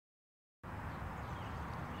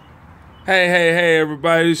Hey,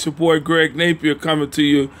 everybody. It's your boy, Greg Napier, coming to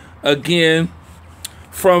you again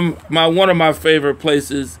from one of my favorite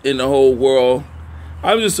places in the whole world.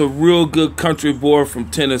 I'm just a real good country boy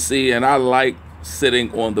from Tennessee, and I like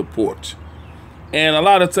sitting on the porch. And a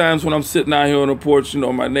lot of times when I'm sitting out here on the porch,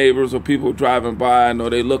 my neighbors or people driving by, I know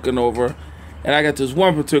they looking over. And I got this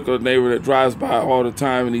one particular neighbor that drives by all the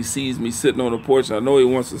time, and he sees me sitting on the porch. I know he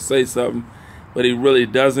wants to say something, but he really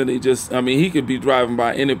doesn't. He could be driving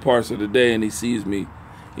by any parts of the day and he sees me.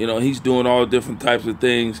 He's doing all different types of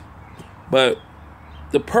things. But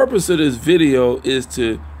the purpose of this video is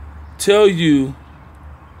to tell you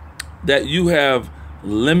that you have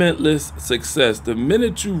limitless success. The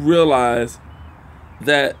minute you realize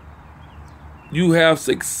that you have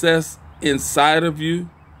success inside of you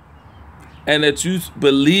and that you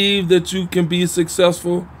believe that you can be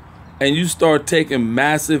successful and you start taking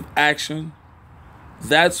massive action,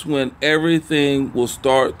 that's when everything will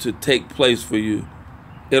start to take place for you.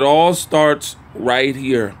 It all starts right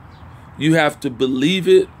here. You have to believe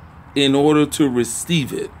it in order to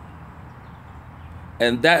receive it.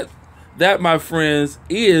 And that, my friends,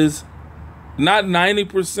 is not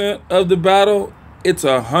 90% of the battle. It's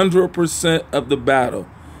 100% of the battle.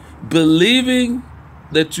 Believing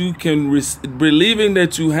that you believing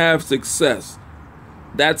that you have success.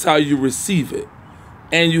 That's how you receive it.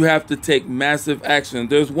 And you have to take massive action.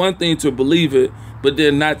 There's one thing to believe it, but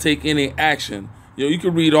then not take any action. You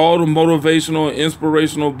can read all the motivational and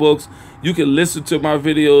inspirational books. You can listen to my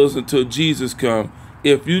videos until Jesus comes.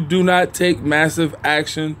 If you do not take massive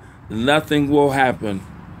action, nothing will happen.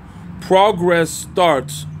 Progress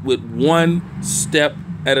starts with one step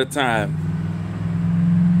at a time.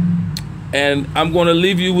 And I'm going to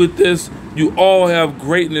leave you with this. You all have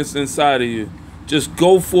greatness inside of you. Just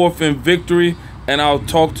go forth in victory. And I'll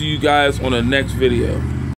talk to you guys on the next video.